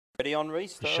Ready on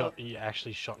restart? You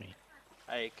actually shot me.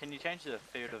 Hey, can you change the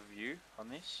field of view on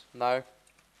this? No.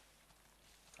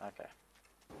 Okay.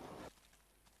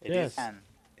 It Yes. is.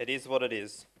 It is what it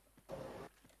is.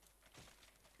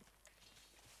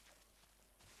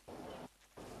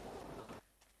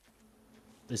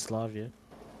 It's live, yeah?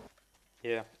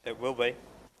 Yeah, it will be.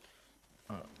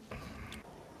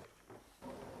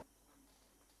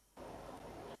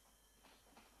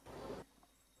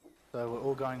 So we're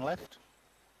all going left?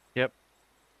 Yep.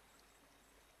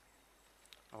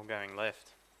 I'm going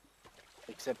left.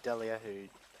 Except Delija, who...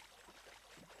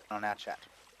 on our chat.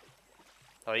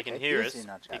 Oh, you can Okay, hear he is us. in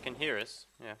our You chat. can hear us.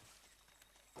 Yeah.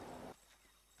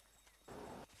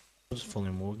 I'm just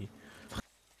following Morgy.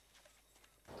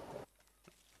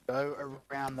 Go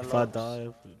around the If I logs. die,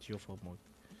 it's your fault, Morgy.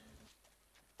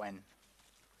 When?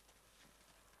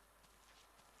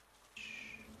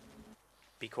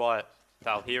 Be quiet.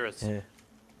 They'll hear us. Yeah.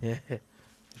 Yeah.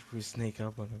 If we sneak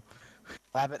up on him.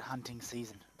 Rabbit hunting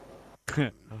season.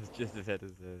 I was just about to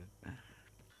say.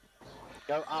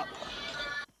 Go up.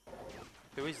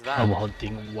 Who is that? I'm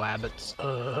hunting wabbits.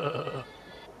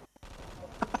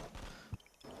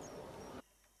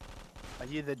 Are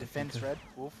you the defense, Red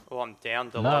Wolf? Oh, I'm down,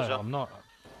 No, Delija. I'm not.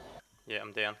 Yeah,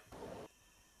 I'm down.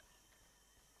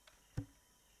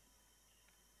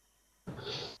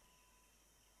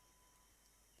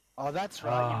 Oh, that's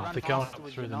right. You Ah, run they're going faster up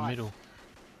with through your the knife. middle.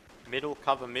 Middle,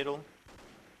 cover middle.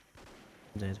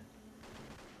 I'm dead.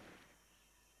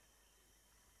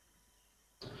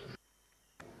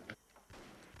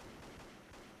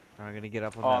 I'm gonna get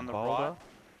up on On that the boulder. right.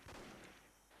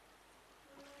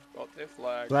 Got their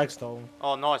flag. Flag stolen.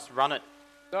 Oh, nice. Run it.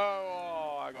 No,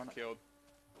 oh, I got killed.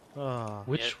 Ah,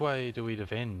 Which way do we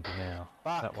defend now?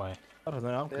 Fuck. That way. I don't know,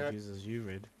 I'm There- confused as you,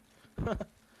 Red.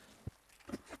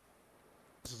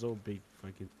 This is all big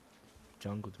fucking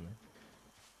jungle to me.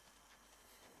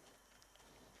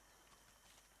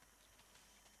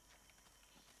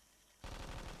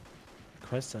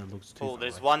 Quest that looks too Oh, far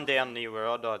there's away. one down near where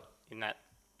I died. In that,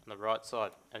 on the right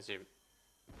side, as you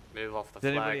move off the Is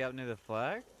anybody flag. up near the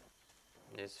flag?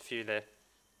 There's a few there.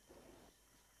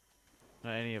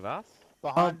 Not any of us?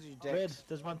 Behind you, Red, Dex.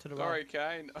 there's one to the Sorry, right.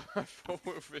 Cain. I thought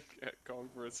we were Vietcong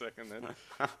for a second then.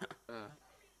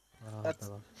 Oh, That's-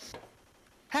 brother.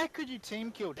 How could you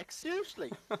team kill Dex?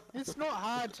 Seriously. It's not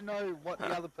hard to know what the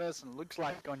other person looks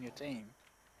like on your team.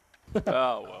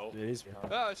 Oh well. It is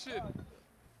hard. Oh shit.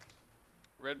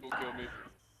 Redbull killed me.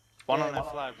 One on their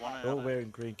flag, one on They're all the other. wearing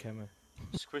green camo.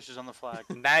 Squish is on the flag.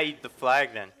 Nade the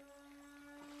flag then.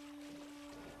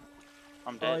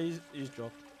 I'm Oh, dead. he's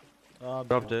dropped. Oh,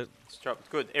 Dropped it. It's dropped.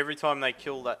 Good. Every time they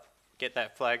kill that, get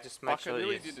that flag, just make Fuck, I sure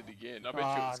nearly that you... did it again. I bet you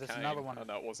Ah, it was there's Cain. another one. Oh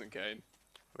no, it wasn't Cain.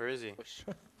 Where is he?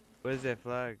 Where's their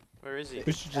flag? Where is he?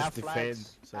 We should Our just defend.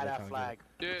 flags So at they our can't flag.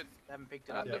 Dude, They haven't picked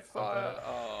it up under yet. fire.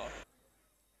 Oh.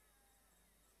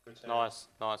 Nice,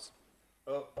 nice.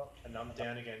 Oh, and I'm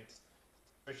down again.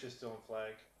 Squish is still on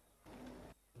flag.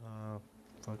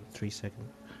 Fucking 3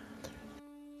 seconds.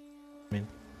 I mean,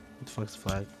 what the fuck's the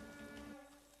flag?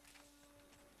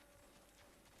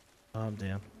 Oh, I'm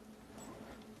down.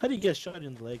 How do you get shot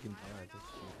in the leg and die? That's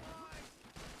shit.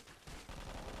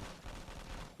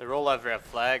 They're all over our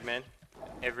flag, man.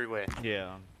 Everywhere.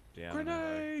 Yeah, I'm down. in the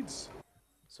flag. Grenades!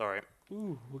 Sorry.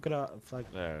 Ooh, look at our flag.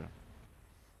 There.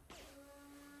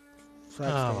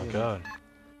 Flag Oh my staying. god.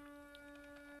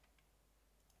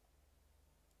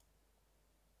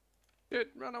 Shit,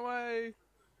 run away!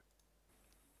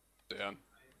 Down.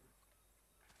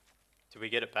 Did we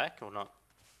get it back or not?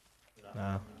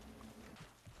 Nah.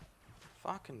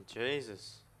 Fucking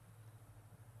Jesus.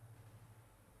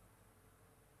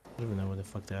 I don't even know where the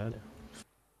fuck they are.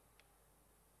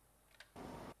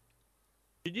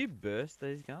 Did you burst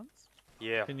these guns?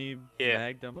 Yeah. Can you Yeah.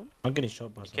 mag dump them? I'm getting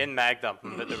shot by You someone. can mag dump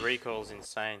them, but the recoil's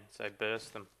insane, so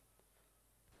burst them.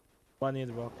 One near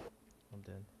the rock. I'm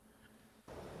dead.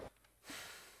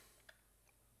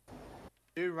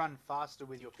 Do run faster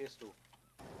with your pistol.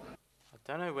 I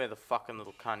don't know where the fucking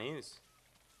little cunt is.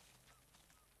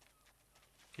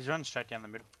 He's running straight down the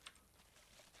middle.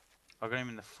 I got him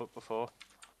in the foot before.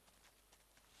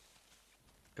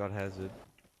 God hazard.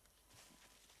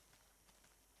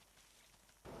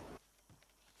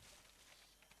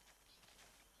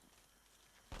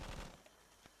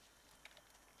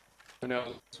 When I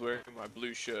was wearing my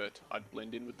blue shirt, I'd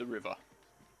blend in with the river.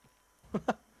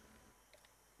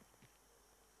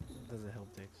 Doesn't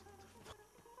help, Dex.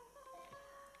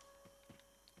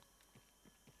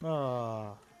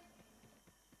 Ah.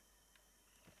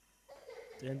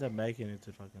 They end up making it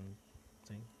to fucking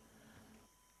thing.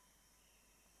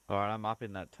 Alright, I'm up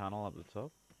in that tunnel up the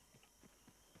top.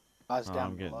 Guys Oh, down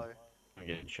I'm getting- below. I'm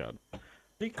getting shot.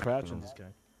 He crouch in this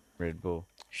game. Red Bull.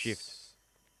 Shift.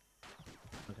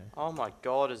 Okay. Oh my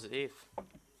god, as if.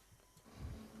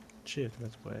 Shift,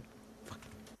 that's weird.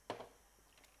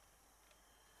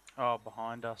 Oh,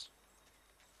 behind us.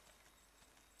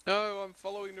 No, I'm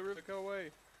following the river. Go away.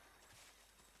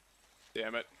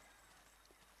 Damn it.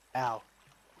 Ow.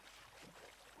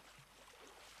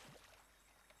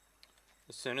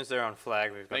 As soon as they're on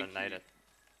flag, we've got to Thank nade you. it.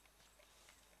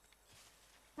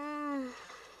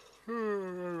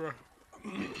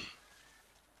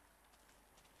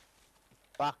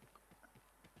 Fuck.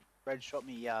 Red shot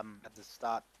me at the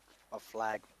start of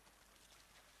flag.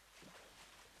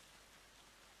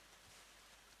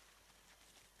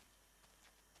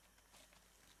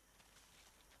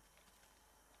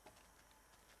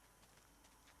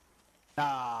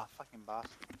 Ah, fucking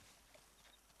bastard.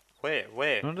 Where?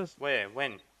 Where? Not just- Where?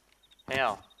 When?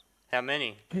 How? How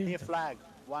many? Near flag.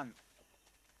 One.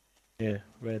 Yeah,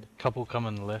 red. Couple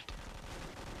coming left.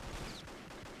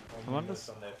 One I wonder minute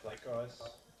on their flank, guys.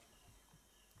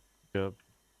 Job.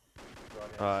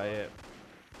 Right Oh, yeah.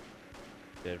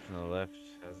 Dead from the left.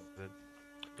 Hazard.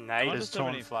 Nade? What There's is two so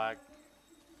on many- flag.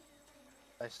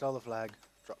 They stole the flag.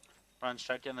 Drop. Run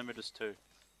straight down the middle, there's two.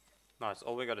 Nice.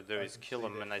 All we got to do I is can kill see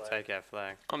them their when they flag. take our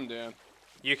flag. I'm down.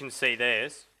 You can see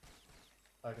theirs.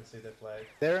 I can see their flag.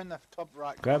 They're in the top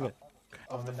right Grab corner it.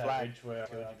 of I'm the in that flag. ridge where I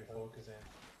killed you before, Kazan.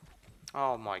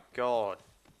 Oh my god.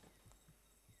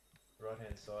 Right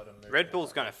hand side. I'm moving Red Bull's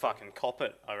up. gonna fucking cop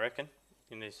it, I reckon.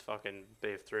 In this fucking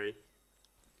BF3.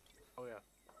 Oh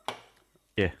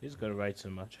yeah. He's got to rate so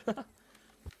much.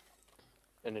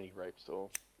 And then he rapes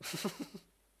all.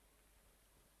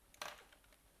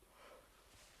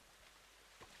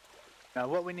 Now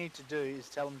what we need to do is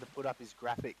tell him to put up his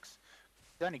graphics.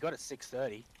 He's only got it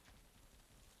 6:30.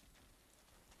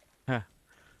 I'm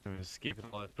gonna skip it.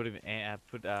 Put him.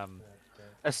 Put Yeah,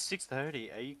 At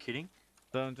 6:30, are you kidding?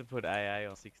 Tell him to put AA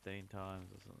on 16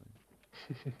 times or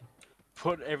something.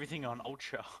 Put everything on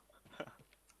ultra.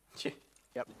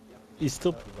 He's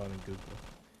still running good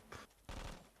though.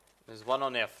 There's one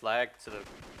on our flag to the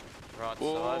right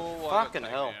Whoa, I side. got Fucking taken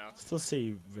hell. out. Still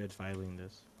see red failing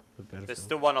this. The better There's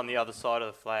still one on the other side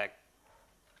of the flag.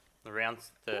 Around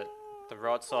the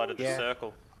right side of the Yeah.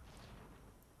 circle.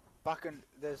 Fucking,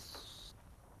 there's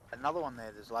another one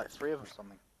there. There's like 3 of them or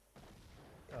something.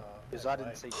 Oh, Because no I didn't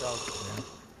way. see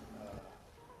dogs.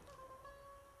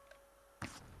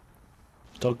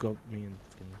 Dog got me in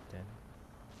fucking den.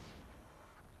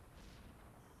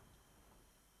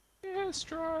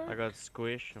 I got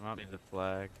Squish. I'm up near the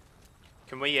flag.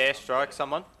 Can we airstrike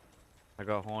someone? I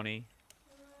got Horny.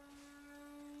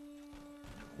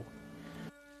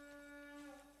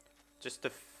 Just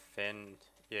defend.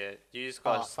 Yeah, you just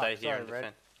gotta Oh, stay fuck, here and sorry, Red.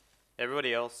 defend.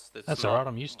 Everybody else That's not, alright,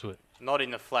 I'm used to it. not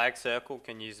in the flag circle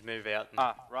can you just move out and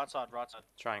Right side, right side.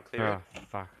 try and clear Oh,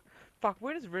 fuck. Fuck,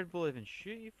 where does Red Bull even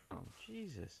shoot you from?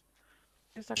 Jesus.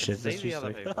 Just I can Shit, see that's the just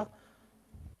other like- people.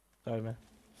 Sorry, man.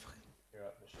 You're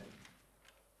up, machine. it.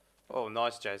 Oh,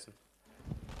 nice, Jason.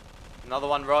 Another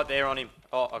one right there on him.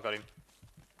 Oh, I got him.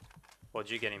 Or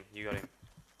did you get him? You got him.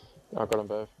 I got them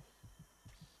both.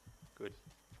 Good.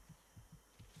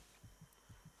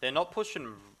 They're not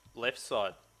pushing left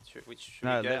side. Which should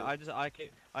No, we go?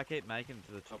 I keep making it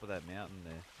to the top of that mountain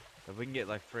there. If we can get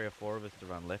like 3 or 4 of us to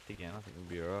run left again, I think we'll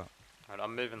be alright. Alright,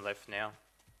 I'm moving left now.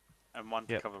 And one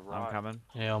to Yep, cover right. I'm coming.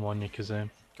 Yeah, I'm on you, Kazam.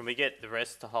 Can we get the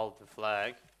rest to hold the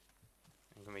flag?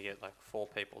 And can we get like 4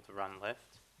 people to run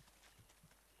left?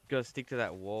 Gotta stick to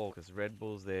that wall because Red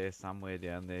Bull's there somewhere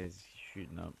down there. He's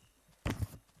shooting up.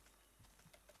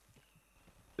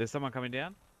 There's someone coming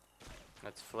down.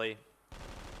 That's Flea.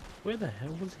 Where the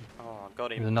hell was he? Oh, I got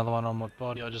There's him. another one on my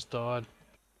body, I just died.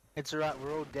 It's alright,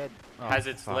 we're all dead. Oh,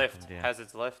 Hazard's fuck, left. I'm down.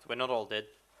 Hazard's left. We're not all dead.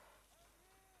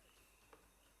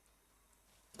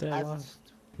 Stay As alive. it's-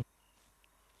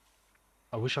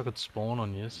 I wish I could spawn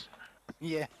on yous.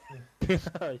 Yeah.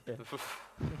 Oh, yeah.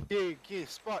 Here,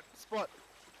 spot. I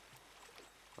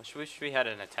wish we had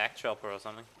an attack chopper or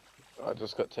something I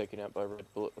just got taken out by Red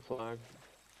Bull at the flag.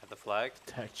 at the flag.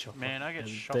 Attack chopper. Man, I get And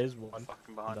shot There's one.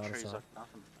 fucking behind on the other trees side. like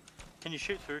nothing. Can you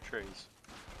shoot through trees?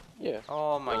 Yeah.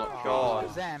 Oh my Oh,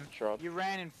 god. Zam, Shrub. you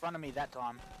ran in front of me that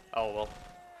time. Oh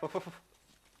well.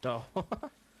 Oh.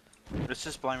 Let's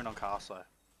just blame it on Castle.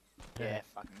 Yeah,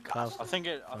 fucking Cast. I think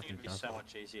it'd Fucking be so Castle.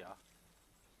 much easier.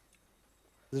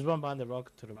 There's one behind the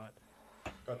rock to the right.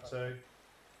 Got 2.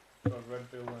 Got Red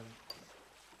Bull and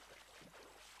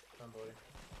somebody.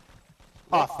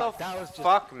 Oh, What fuck, the that was just...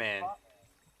 fuck, man?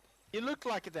 You look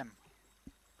like them.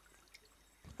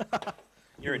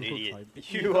 You're an It looks idiot.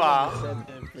 like- You don't are.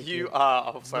 understand that, You freaking-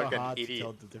 are a it's not fucking hard to tell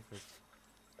idiot. the difference.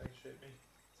 Don't shoot me.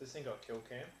 This thing got kill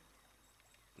cam.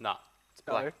 Nah, it's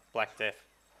No. Black Death.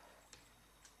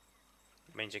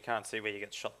 Means you can't see where you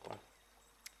get shot from.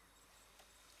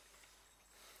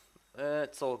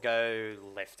 Let's all go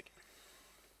left again.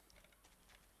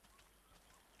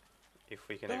 If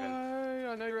we can even. Hey,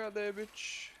 I know you're out there,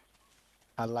 bitch.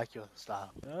 I like your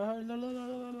style.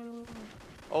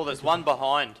 Oh, there's one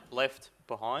behind. Left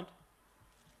behind.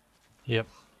 Yep.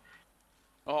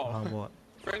 Oh, What?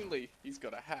 friendly. He's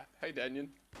got a hat. Hey, Danyon.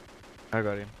 I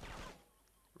got him.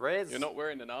 Rez. You're not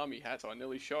wearing an army hat. I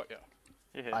nearly shot you.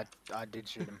 Yeah. I did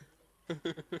shoot him.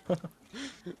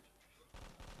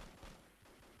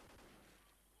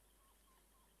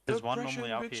 There's one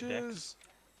normally up here, Dex.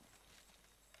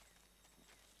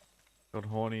 Got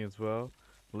Horny as well.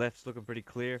 Left's looking pretty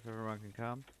clear if everyone can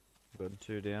come. Got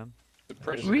 2 down.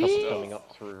 Depression Couple stuff. coming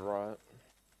up through right.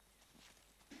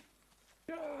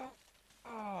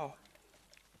 Oh,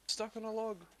 stuck on a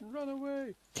log. Run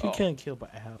away. He can't kill, but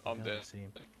how? I'm how dead. I see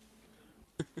him.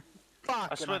 Fuck,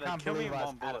 I swear they can't kill me in believe I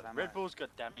one was out bullet. of Red ammo. Bull's got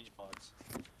damage bots.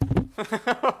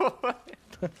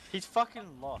 He's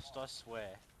fucking lost, I swear.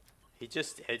 He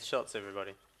just headshots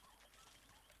everybody.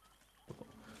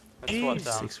 That's what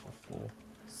 6 for 4.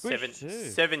 Squish too.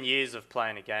 7 years of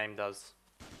playing a game does.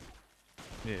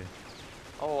 Yeah.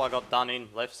 Oh, I got done in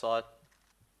left side.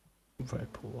 Red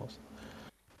Bull lost.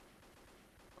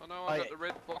 Oh no, I Oh, got yeah. the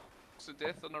red box of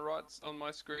death on the right on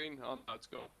my screen. Oh no, it's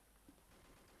gone.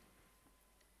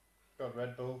 Got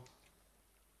Red Bull.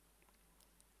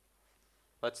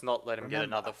 Let's not let him get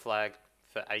Remember- another flag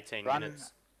for 18 Run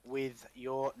minutes. with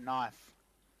your knife.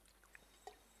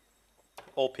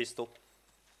 Or pistol.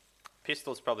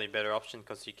 Pistol's probably a better option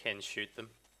because you can shoot them.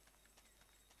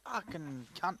 Fucking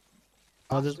cunt.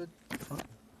 Oh, there's- Bastard.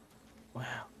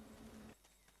 Wow.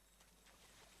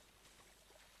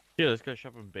 Yeah, let's go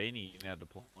shopping Beany in our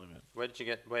deployment. Where did you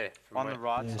get? Where? From On where? the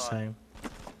right Yeah, side. same.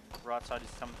 Right side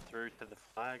is coming through to the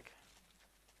flag.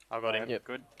 I got him. Yep.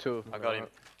 Good. 2 of them. I got him.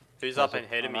 right. Who's up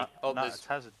ahead of me? no, Oh, no, there's. it's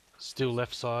Hazard. Still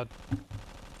left side.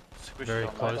 Squish Very is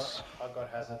on close. I've got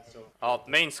Hazard still. Oh,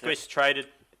 me and Squish traded.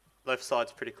 Left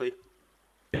side's pretty clear.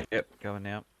 Yep, going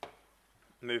out.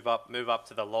 Move up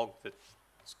to the log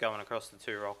that's going across the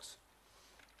 2 rocks.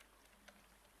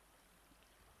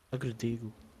 Look at the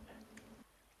deagle.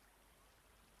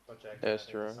 Got Jack.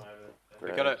 Astro.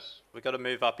 We gotta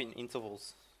move up in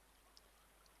intervals.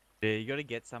 Yeah, you gotta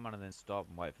get someone and then stop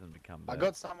and wait for them to come I back.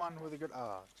 got someone with a good.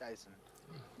 Oh, Jason.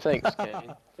 Thanks,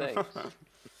 Cain. Thanks.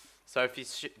 So if you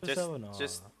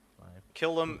just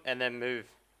kill them and then move.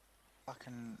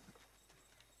 Fucking.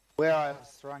 Where I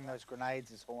was throwing those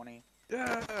grenades is Horny.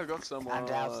 Yeah, I got someone. And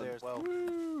Dal's there as well.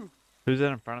 Who's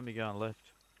that in front of me going left?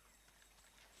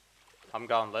 I'm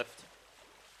going left.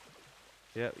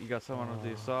 Yep, you got someone on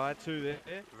the side. 2 there.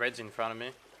 Red's in front of me.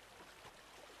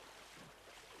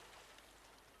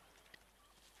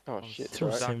 Oh shit, Through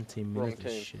right. 17 Wrong minutes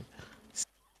of team. shit.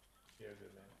 You're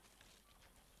good,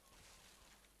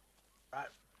 man.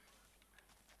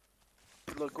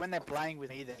 Look, when they're playing with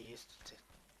me, they're used to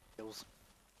kills.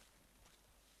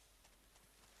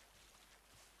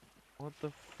 What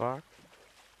the fuck?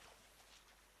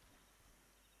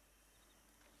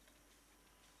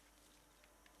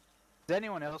 Does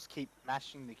anyone else keep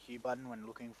mashing the Q button when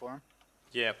looking for him?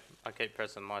 Yeah, I keep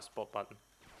pressing my spot button.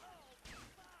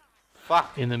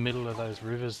 Fuck! In the middle of those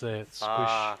rivers there, it's Squish.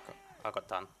 Fuck! I got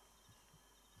done.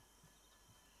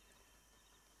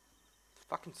 It's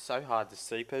fucking so hard to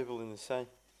see people in the sea.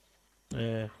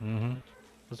 Yeah. Mm-hmm.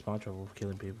 What's my trouble with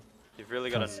killing people? You've really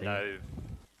got Can't to see. know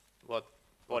what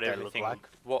What they look everything like.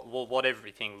 what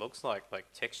everything looks like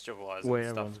texture wise Where and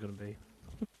stuff. everyone's gonna be.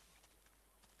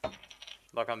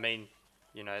 Like I mean,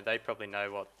 you know, they probably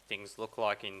know what things look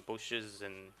like in bushes,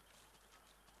 and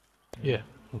Yeah,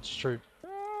 it's true.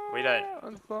 we don't.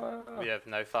 On fire. We have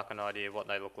no fucking idea what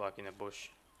they look like in a bush.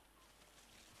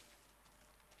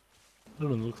 It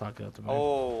doesn't look like it at the moment.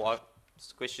 Oh,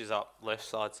 Squish is up left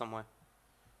side somewhere.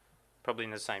 Probably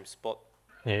in the same spot.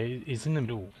 Yeah, he's in the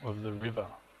middle of the river,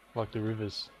 like the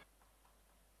rivers.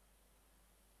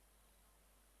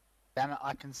 Damn it,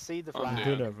 I can see the Oh, flag.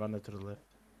 dear. Do not run it to the left.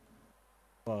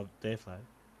 Well, their flag.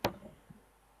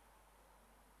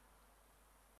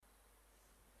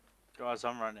 Guys,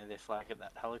 I'm running their flag at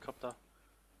that helicopter.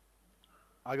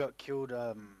 I got killed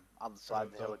other side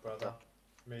of the Dog helicopter. brother.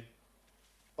 Mid.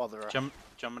 Botherer. Do you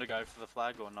want me to go for the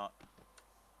flag or not?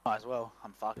 Might as well.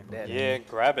 I'm fucking dead. Yeah,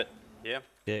 grab it. Yeah.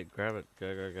 Yeah, grab it.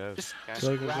 Go, go, go. Just, Okay. just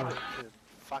Go, go, grab go. it to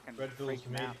fucking Red Bull's freak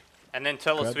him mid. out. And then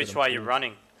tell us Grab it which and way pull you're it.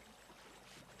 running.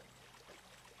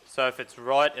 So if it's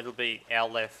right, it'll be our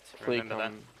left. Flea Remember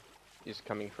that. is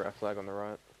coming for our flag on the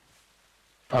right.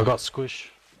 I got Squish.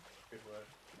 Good work.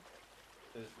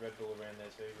 There's Redbull around there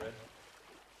too, Red.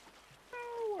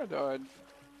 Oh, I died.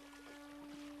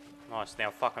 Nice. Now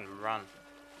fucking run.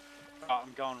 Oh,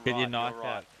 I'm going right. Get your you're knife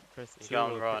right. out. Press You're 2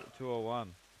 going or right. 2 or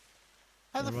 1.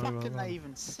 How the Run, fuck run, didn't run. they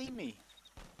even see me?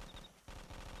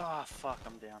 Oh fuck,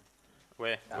 I'm down.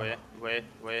 Where?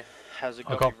 How's it I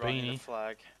got got me running Beany. the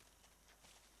flag?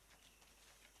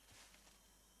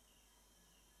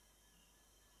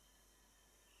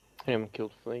 Haven't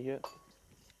killed Flea yet.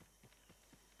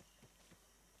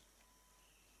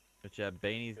 But yeah,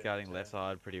 Beanie's guarding left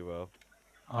side pretty well.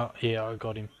 Yeah, I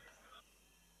got him.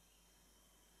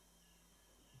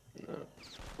 No.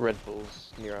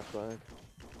 Redbull's near our flag.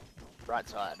 Right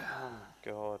side. Oh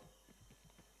my god.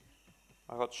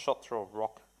 I got shot through a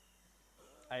rock.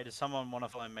 Hey, does someone want to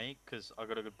follow me? Because I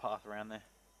got a good path around there.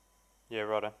 Yeah,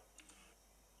 righto.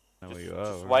 Know where Just, you are.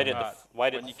 just we're wait on. at Right, the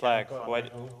wait when at the you flag. can, Wait.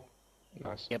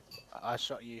 Nice. Yep, I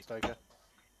shot you, Stoker.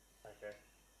 Okay.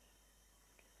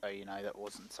 So you know that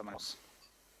wasn't someone else.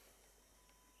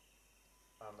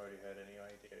 I'm already hurt anyway.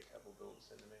 To get a couple bullets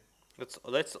into me.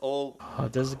 Let's all.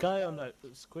 There's a guy on that.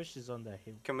 Squish is on that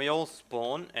hill. Can we all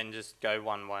spawn and just go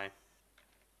one way?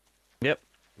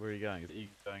 Where are you going? Are you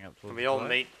going up towards Can we the all flag?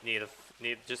 meet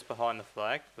near just behind the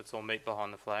flag? Let's all meet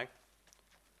behind the flag.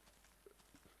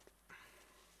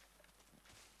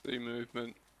 The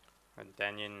movement. And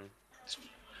Danyon.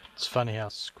 It's funny how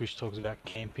Squish talks about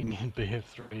camping in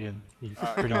BF3 and he's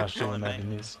Alright, pretty much follow doing that me.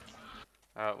 in this.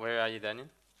 Where are you, Danyon?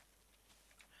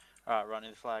 Alright,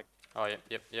 running the flag. Oh,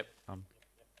 yep.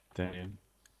 Danyon.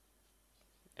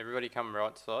 Everybody come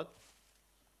right side.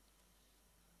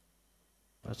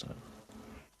 That's it.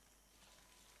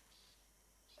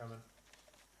 Coming.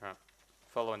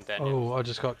 Following Danyon. Oh, I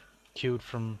just got killed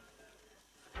from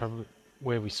probably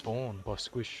where we spawned by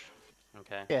Squish.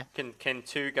 Okay. Yeah. Can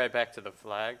two go back to the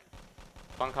flag?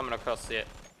 One coming across there.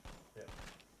 Yeah.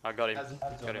 I got him. Hazard's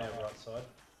Got on him. our right side.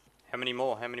 How many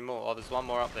more? Oh, there's one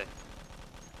more up there.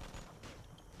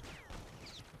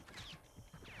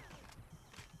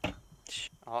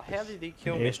 Oh, how did he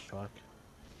kill me? Airstrike.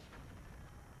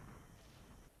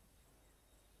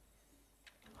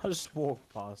 I just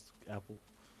walked past Apple.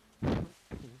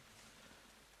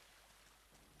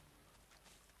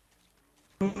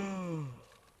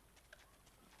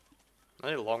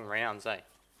 They're long rounds, eh?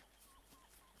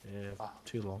 Yeah,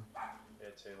 too long. Yeah,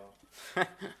 too long.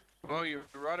 Well, you're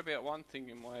right about one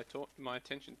thing, and my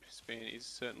attention span is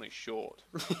certainly short.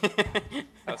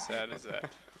 How sad is that?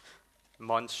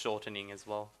 Mine's shortening as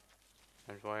well.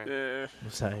 Don't worry. Yeah.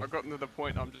 Same. I've gotten to the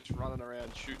point I'm just running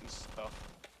around shooting stuff.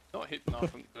 Not hitting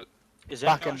nothing, but Is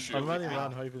that Fucking shoot I'm me. running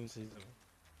around hoping to see them.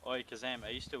 Oi, Kazam, are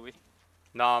you still with?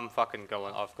 No, I'm fucking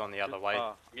going. I've gone the other way.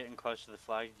 Oh, I'm getting close to the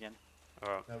flag again.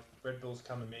 Alright, No, Redbull's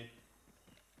coming mid.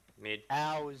 mid.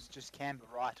 Ours just camp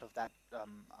right of that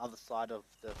other side of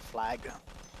the flag.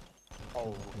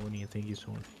 Oh, Horny, I think he's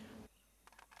horny.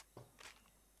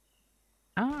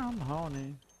 I'm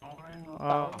horny.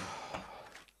 oh,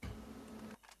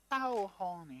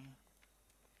 Horny.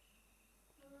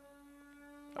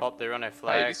 Oh, they're on our hey,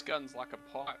 flag. this gun's like a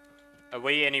pipe. Are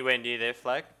we anywhere near their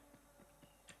flag?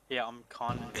 Yeah, I'm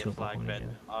kind of their Killed flag, one, but yeah.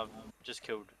 I've just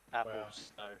killed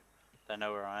apples, so they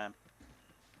know where I am.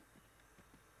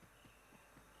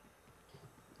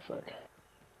 Fuck.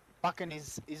 Fucking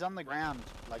is on the ground.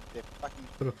 Like they're fucking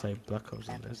Could have played Black Ops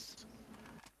on campers. this.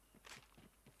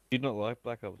 You not like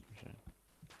Black Ops Machine?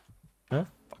 Huh?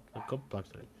 I got Black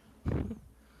Ops.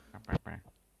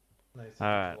 They seem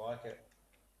Alright. to like it.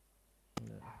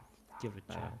 Yeah. Give it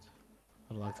a chance.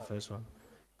 I like the first one.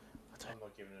 I'm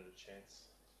not giving it a chance.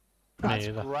 Me That's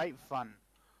either. great fun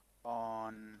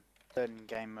on certain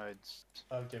game modes.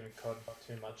 I'm giving COD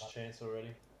too much chance already.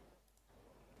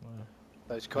 Wow.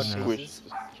 Those COD Yeah. Squish pieces.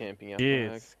 is camping our Yeah,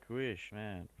 flag. Squish,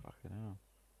 man. Fucking hell.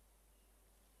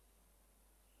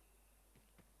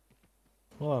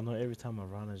 Well, no, every time I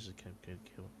run, I just kept getting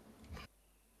killed.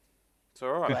 It's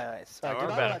alright. Wait, so Don't did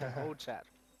worry I about like all chat?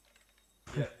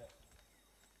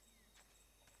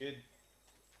 Good.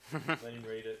 Let him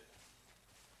read it.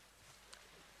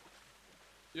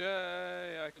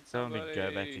 Yay, I can Tell me to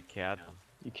go back to Cowden.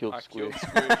 You killed I Squish.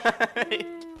 killed Squish.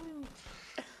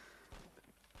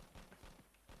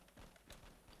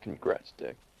 Congrats,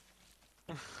 Dick.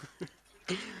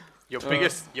 Your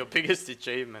biggest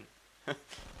achievement.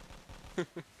 Where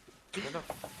the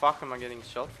fuck am I getting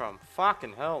shot from?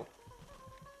 Fucking hell.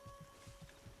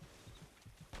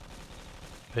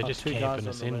 They're just two guys camping on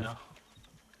us the in left. now.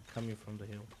 Coming from the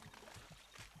hill.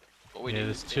 All we Yeah, need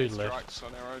there's is two air left. strikes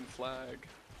on our own flag.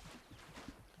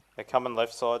 They're coming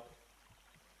left side.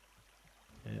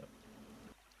 Yep.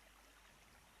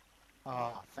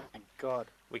 Oh, thank God.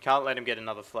 We can't let him get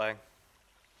another flag.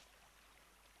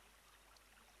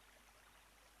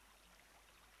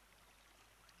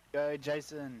 Go,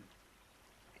 Jason.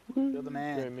 You're the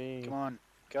man. Go me. Come on,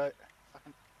 go.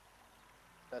 Fucking...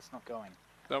 That's not going.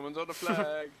 Someone's on a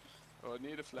flag. Oh, I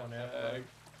need a flag. On our flag.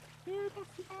 Need a flag.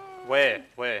 Where?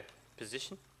 Where?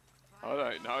 Position? I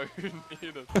don't know.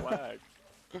 Need a flag.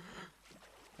 I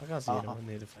can't see anyone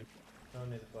near the flag. No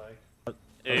need a flag.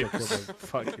 Oops.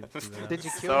 Fucking Did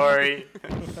you kill him? Sorry.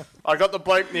 I got the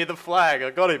bloke near the flag. I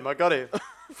got him.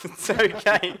 It's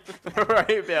okay. Don't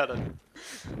worry about it.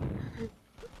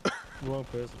 Wrong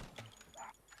person.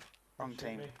 Wrong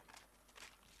team.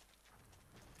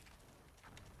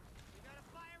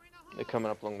 They're coming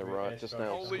up along the right, just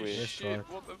now. Holy Squish. shit, right.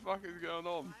 what the fuck is going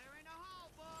on?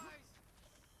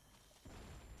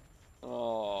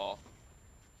 Oh.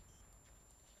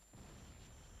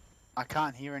 I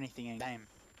can't hear anything in game.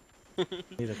 Need a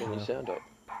Turn your colour. sound up.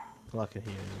 Like a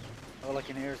here. All I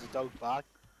can hear is a dog bark.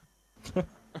 And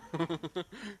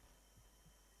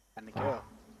the girl.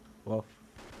 Well,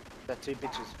 That two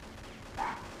bitches.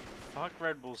 Fuck,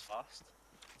 Redbull's fast.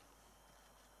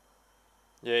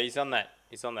 Yeah, he's on that.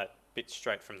 He's on that bit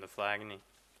straight from the flag, isn't he?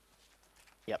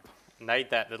 Yep. Need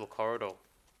that little corridor.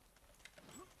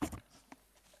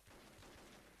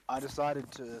 I decided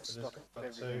to So stop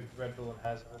there's got everything. two, Red Bull and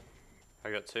Hazard. I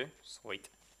got 2. Sweet.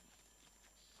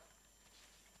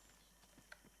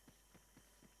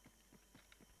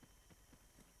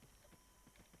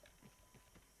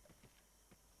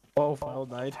 oh, foul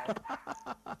night.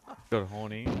 Got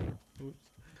Horny.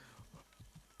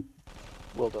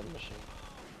 Well done, machine.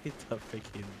 Hit that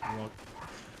freaking rock.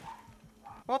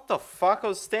 What the fuck? I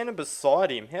was standing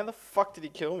beside him. How the fuck did he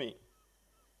kill me?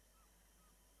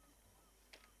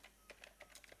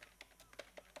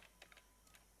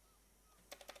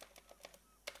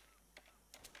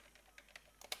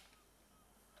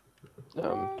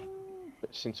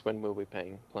 Since when will we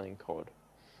playing COD?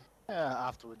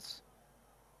 Afterwards.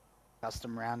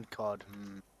 Custom round COD.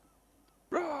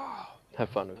 Rah! Have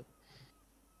fun with it.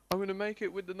 I'm gonna make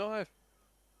it with the knife.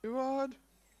 Too hard.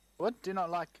 What? Do you not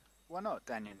like? Why not,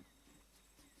 Danyon?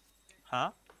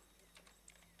 Huh?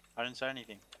 I didn't say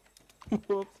anything.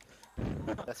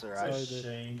 That's alright.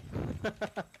 Shame.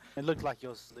 It looked like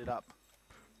yours lit up.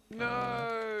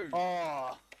 No!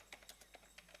 Oh!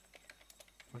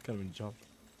 I can't even jump.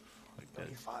 Like that.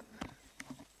 You fun.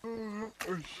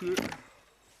 Oh shit.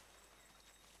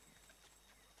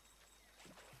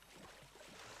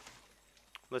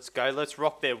 Let's go. Let's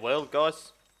rock their world,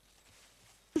 guys.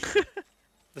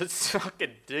 Let's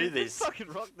fucking do this. Fucking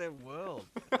rock their world.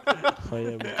 Oh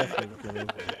yeah, we definitely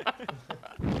got it.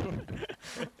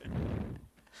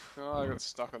 Oh, I got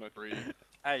stuck on a tree.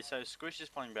 Hey, so Squish is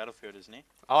playing Battlefield, isn't he?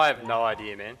 I have no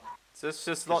idea, man. So let's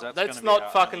just 'Cause not. that's Let's gonna be not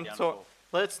our fucking only talk. downfall.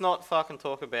 Let's not fucking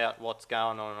talk about what's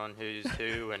going on who's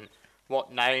who and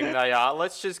what name they are.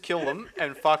 Let's just kill them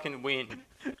and fucking win.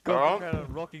 Alright? Concentrate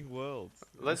on rocking worlds.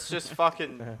 Let's just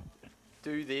fucking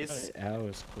do this.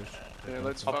 Hours push. Yeah,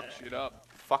 let's fuck shit up.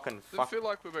 Fucking I fuck. feel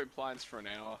like we've been playing this for an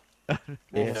hour. Yeah,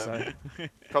 Yeah. so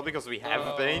Probably because we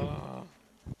have been. Oh.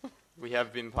 We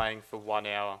have been playing for 1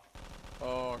 hour.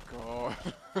 Oh god.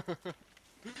 That's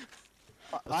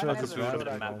I right, never it's Build right. a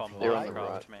thought map on They're on the Minecraft,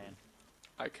 right. man.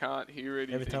 I can't hear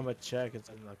anything. every time I check, it's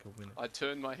in like a minute. I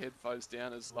turn my headphones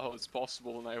down as low as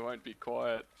possible and they won't be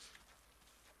quiet.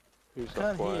 Who's I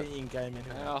not can't hear quiet? in game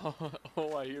anyway. Ow.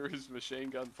 All I hear is machine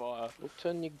gun fire. Well,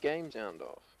 turn your game sound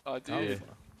off. I did.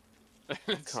 It's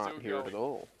Can't still hear it going. at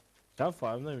all.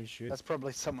 Gunfire, I'm not even shooting. That's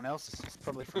probably someone else's. It's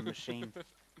probably from Machine.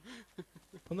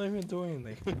 I'm not even doing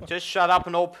anything. Just shut up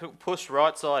and all push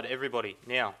right side, everybody.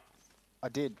 Now. I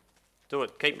did. Do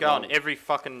it. Keep going. Every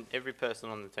person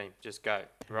on the team. Just go.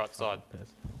 Right side.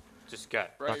 Just go.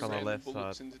 Ray Back on the ran left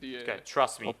bullets side. into the air. Go.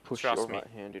 Trust me. I'll push Trust your me. right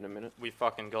hand in a minute. We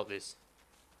fucking got this.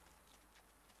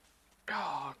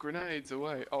 Ah, grenades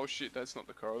away. Oh shit, that's not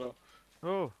the corridor.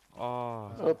 Oh,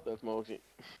 oh. Oh, that's Morguesy.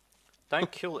 Don't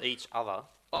kill each other.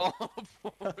 Oh,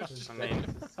 Just I mean-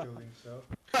 killed himself.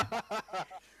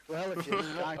 Well, if you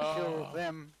can't kill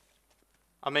them,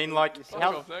 I mean, like, fuck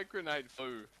how... off, that grenade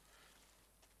flew.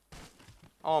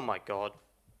 Oh my god.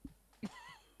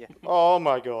 Yeah. Oh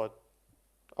my god.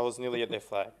 I was nearly at their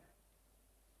flag.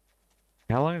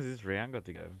 How long has this round got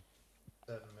to go?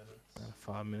 7 minutes.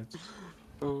 5 minutes.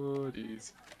 Oh,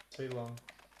 jeez. Too long.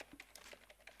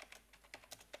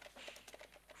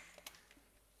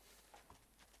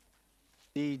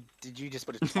 did you just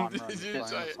put a timer on Did your you phone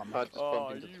say- or something? I just Oh,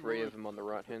 bumped into you 3 would. of them on the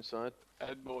right hand side.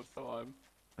 Add more time.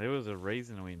 There was a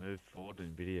reason we moved forward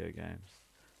in video games.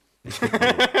 So true.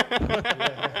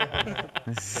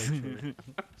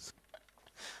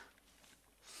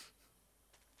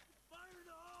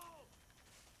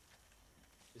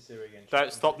 Just see where we can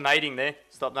Don't stop nading there.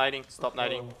 Stop nading. Stop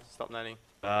nading. Stop nading.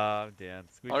 I'm down.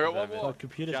 Squish I got is one over. more. My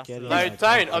computer's Just getting No, like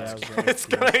don't. 1 hours It's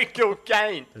gonna kill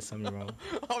Cain. There's something wrong.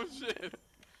 Oh shit.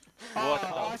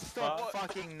 I stopped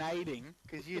fucking nading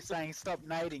because you're saying stop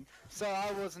nading. So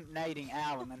I wasn't nading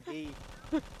Alan and he.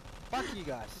 Fuck you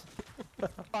guys.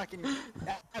 Fucking.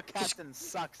 Our captain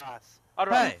sucks ass. I'd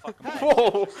rather Hey. fucking Hey.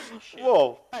 Whoa.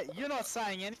 Whoa. Hey, you're not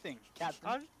saying anything,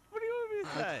 captain. What do you want me to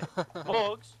say?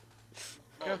 Morgs.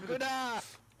 Oh, good How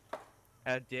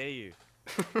dare you?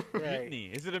 Yeah, Mutiny.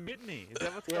 Is it a mutiny? Is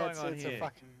that what's yeah, going on it's here? a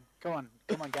fucking.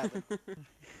 Come on, captain.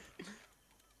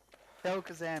 Tell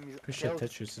Kazam he's. Pretty sure tell-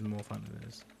 Tetris is more fun than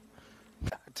this.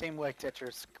 Teamwork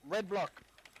Tetris. Red block.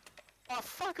 Oh,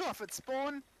 fuck off at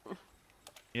spawn.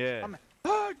 Yeah. I'm-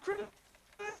 Ah,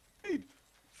 grenade!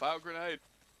 Fail grenade.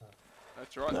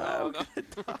 That's right. No.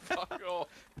 Fuck off.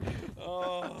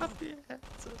 Oh,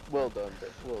 Well done,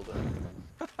 Beth. Well done.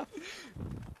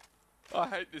 I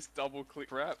hate this double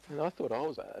click wrap. And I thought I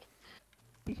was bad.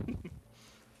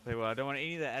 Say, well, I don't want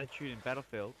any of that attitude in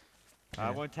Battlefield. I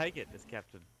Yeah. won't take it as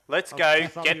captain. Let's I'll go.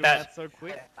 throw Get you that. out so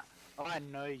quick. I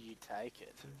know you take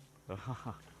it.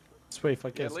 Sweet, if I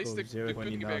Yeah, get at least score the 0 good when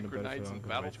you thing know about in the grenades Battlefield, in I'm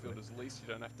gonna wait for Battlefield it. is at least you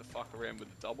don't have to fuck around with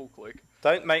the double click.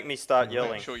 Don't make me start Make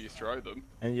yelling. sure you throw them.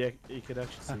 And yeah, you could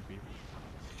actually see people.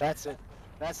 That's it.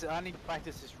 That's it. I need to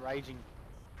practice this raging.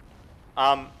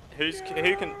 Who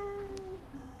can?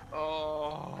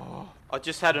 Oh. I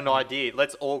just had an idea.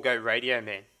 Let's all go Radio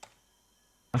Man.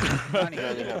 You can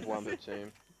only have one per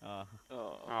team. Oh.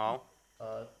 Oh.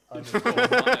 I'm just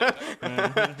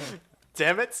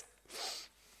Damn it.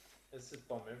 There's just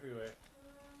bomb everywhere.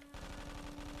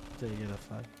 There you get a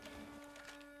flag.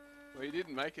 Well, you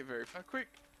didn't make it very far. Quick.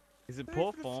 Is it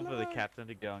poor form for the captain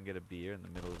to go and get a beer in the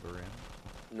middle of a round?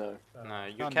 No. No,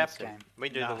 you're Not in this captain. game. We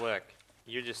do Nah. the work.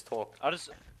 You just talk. I just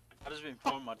been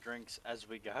pouring my drinks as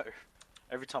we go.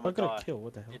 Every time I I got die, a kill,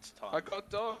 what the hell? it's I time. got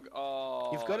dog.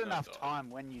 Oh. You've got no enough dog. time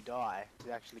when you die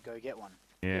to actually go get one.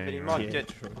 Yeah, but he you're might right.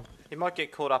 get he might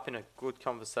get caught up in a good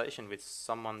conversation with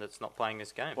someone that's not playing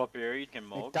this game. What beer you can It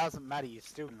Morg? doesn't matter. You've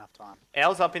still got enough time.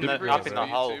 Ours up in Did the we bring up us in the beer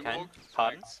hole, too, Kane. Morg?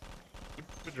 Pardon? Thanks.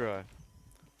 Super dry.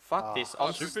 Fuck Ah. this. Oh,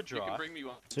 I'm super You dry. can bring me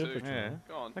one Super too. dry. Yeah.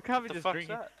 Go on. I can't be The just fuck's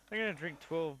drinking. that? I'm gonna drink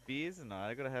 12 beers a night.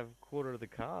 I gotta have a quarter of the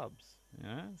carbs. You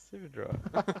know, super dry.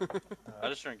 I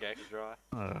just drink extra dry.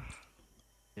 Ugh.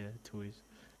 Yeah, toys.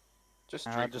 Just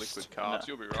Ah, drink just- liquid carbs. No,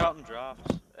 You'll be right. Carlton draft.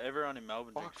 Everyone in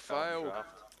Melbourne Fuck, drinks Carlton failed. draft.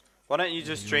 Why don't you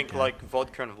just you drink can. like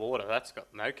vodka and water? That's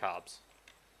got no carbs.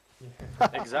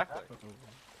 Exactly.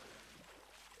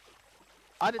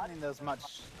 I didn't think there was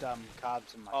much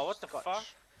carbs in my Oh, what the scotch. fuck?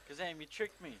 Kazam, you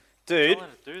tricked me. Dude, Don't let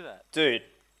it do that. dude,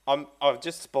 I've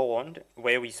just spawned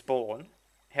where we spawn.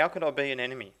 How could I be an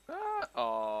enemy?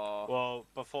 Oh. Well,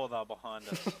 before they're behind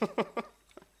us.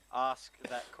 Ask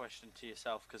that question to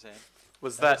yourself, Kazam.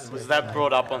 Was that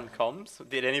brought up on comms?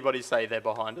 Did anybody say they're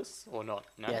behind us or not?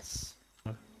 No. Yes.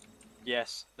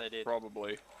 Yes, they did.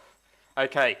 Probably.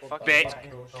 Okay. Fuck Bet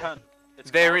Cunt.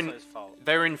 It's They're in- Carso's fault.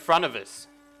 they're in front of us.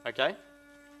 Okay.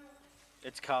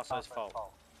 It's Carso's fault.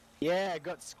 Yeah, I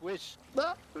got squished.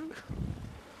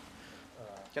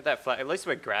 Get that flag. At least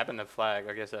we're grabbing the flag.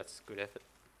 I guess that's good effort.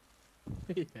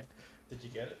 Yeah. Did you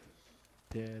get it?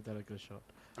 Yeah, that a good shot.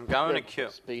 I'm going to Red kill.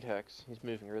 Speed hacks. He's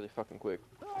moving really fucking quick.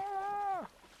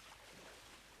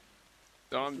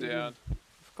 I'm down.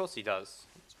 Of course he does.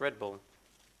 It's Red Bull.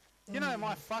 You know,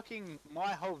 my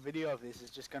whole video of this is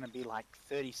just gonna be like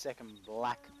 30-second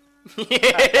black. Yeah.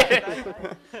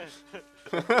 Edit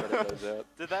those out.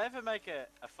 Did they ever make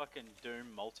a fucking Doom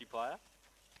multiplayer?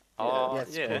 Oh Yeah,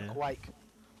 it's yeah. called Quake.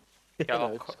 Yeah, No,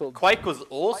 it's called- Quake was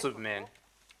awesome, man.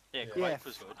 Yeah, Yeah. Quake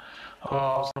was good. Oh,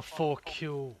 I was on a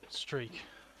 4-kill streak.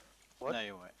 What? No,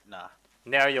 you weren't. Nah.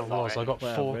 Now I you're was. I lying. got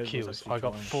Wow, 4 Red was kills. actually I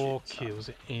got drawing 4 shit, kills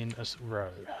in a row.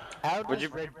 How Would does you-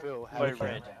 Red Bull have Wait, a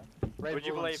Red. Red Would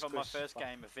you Bull and believe on my Squish first fuck-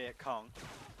 game of Vietcong,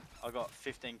 I got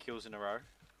 15 kills in a row?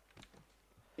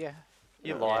 Yeah.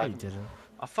 You're No, you lying. didn't.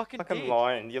 I fucking Fucking did.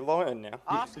 lying. You're lying now.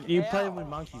 Ask You Al. playing with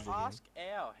monkeys again. Ask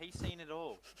Al. He's seen it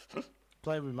all.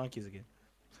 Playing with monkeys again.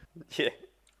 Yeah.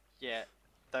 Yeah.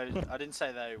 Those, I didn't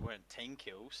say they weren't team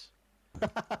kills.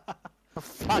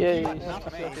 Fuck Yeah, you, you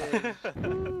not me.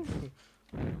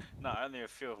 No, only a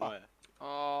few of them were.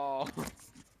 Oh.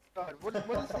 God, what is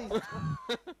these?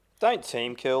 Don't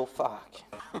team kill. Fuck.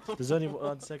 There's only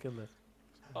 1 second left.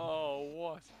 Oh,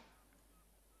 what?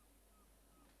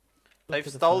 They've Look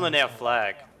at the stolen flag. our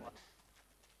flag.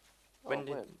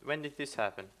 When did this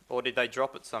happen? Or did they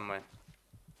drop it somewhere?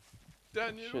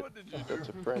 Danyon, Shit, what did you do? that's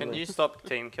a friendly. Can you stop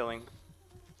team killing?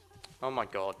 Oh my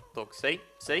god. Look, see?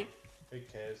 See? Who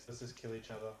cares? Let's just kill each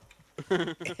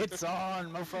other. It's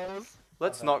on, mofos.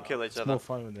 Let's not kill each It's more other.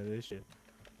 fun when there is shit.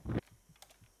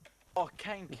 Oh,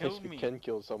 Cain Yes, killed we me. can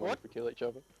kill someone if we kill each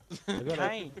other. I gotta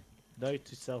Cain. note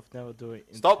to self, never do it.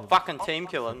 Stop until fucking team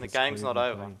killing. The fucking game's not screen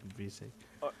over. playing VC.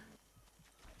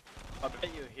 I bet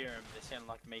you hear him. They sound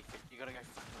like me. You gotta go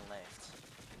fucking left.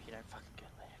 If you don't fucking go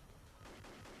left.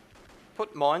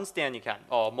 Put mines down, you can.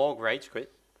 Oh, Morg rage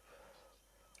quit.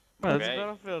 Well, it's Okay.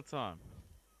 battlefield time.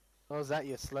 What was that?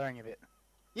 You're slurring a bit.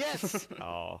 Yes!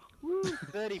 Oh.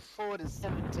 34 to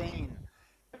 17.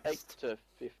 8 to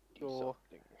 50 Sure.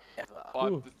 something.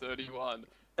 5 to 31.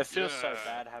 It feels so Yeah.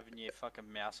 bad having your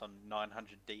fucking mouse on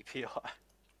 900 DPI.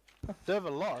 Server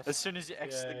lost. As soon as you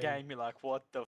exit the Yay. game, you're like, what the